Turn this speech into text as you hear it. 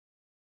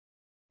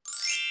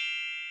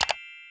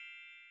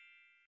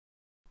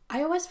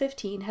iOS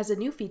 15 has a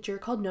new feature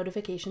called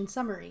Notification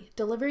Summary,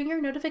 delivering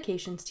your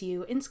notifications to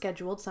you in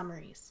scheduled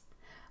summaries.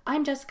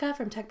 I'm Jessica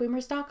from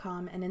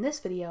TechBoomers.com, and in this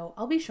video,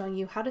 I'll be showing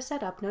you how to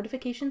set up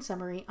Notification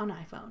Summary on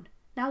iPhone.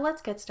 Now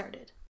let's get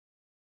started.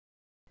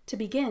 To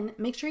begin,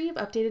 make sure you've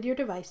updated your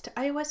device to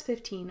iOS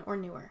 15 or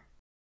newer.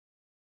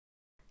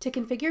 To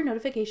configure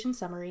Notification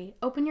Summary,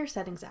 open your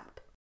Settings app.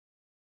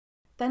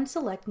 Then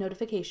select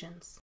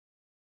Notifications.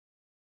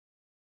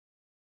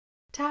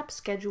 Tap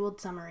Scheduled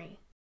Summary.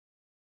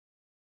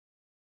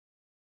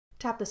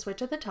 Tap the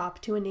switch at the top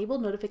to enable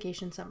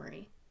Notification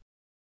Summary.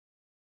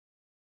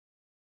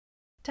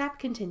 Tap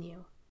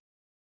Continue.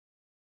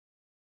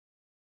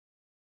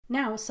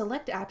 Now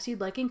select apps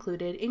you'd like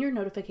included in your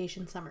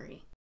Notification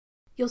Summary.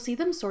 You'll see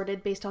them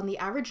sorted based on the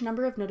average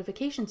number of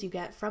notifications you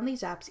get from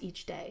these apps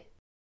each day.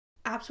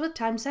 Apps with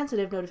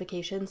time-sensitive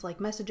notifications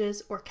like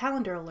messages or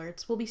calendar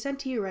alerts will be sent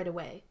to you right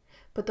away,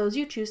 but those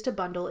you choose to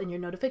bundle in your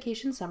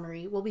Notification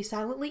Summary will be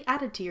silently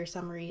added to your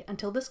summary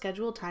until the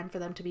scheduled time for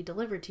them to be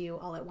delivered to you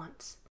all at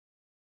once.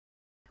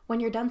 When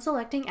you're done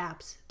selecting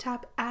apps,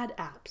 tap Add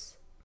Apps.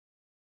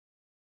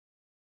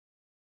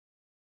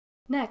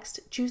 Next,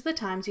 choose the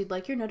times you'd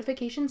like your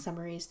notification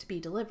summaries to be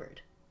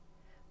delivered.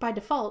 By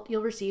default,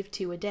 you'll receive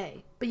 2 a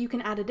day, but you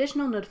can add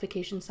additional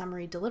notification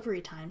summary delivery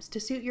times to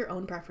suit your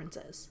own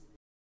preferences.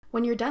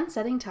 When you're done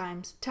setting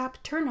times,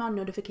 tap Turn on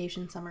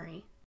Notification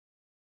Summary.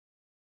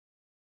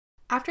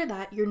 After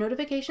that, your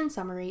notification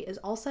summary is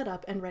all set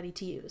up and ready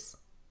to use.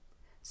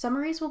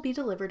 Summaries will be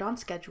delivered on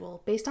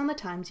schedule based on the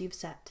times you've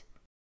set.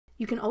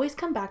 You can always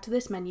come back to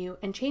this menu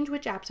and change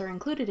which apps are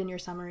included in your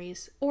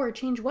summaries, or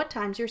change what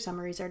times your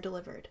summaries are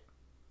delivered.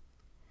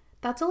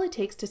 That's all it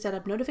takes to set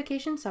up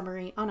Notification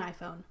Summary on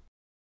iPhone.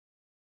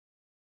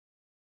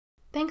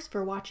 Thanks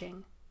for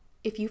watching.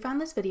 If you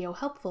found this video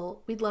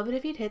helpful, we'd love it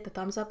if you'd hit the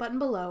thumbs up button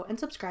below and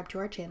subscribe to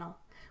our channel.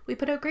 We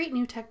put out great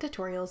new tech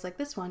tutorials like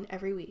this one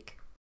every week.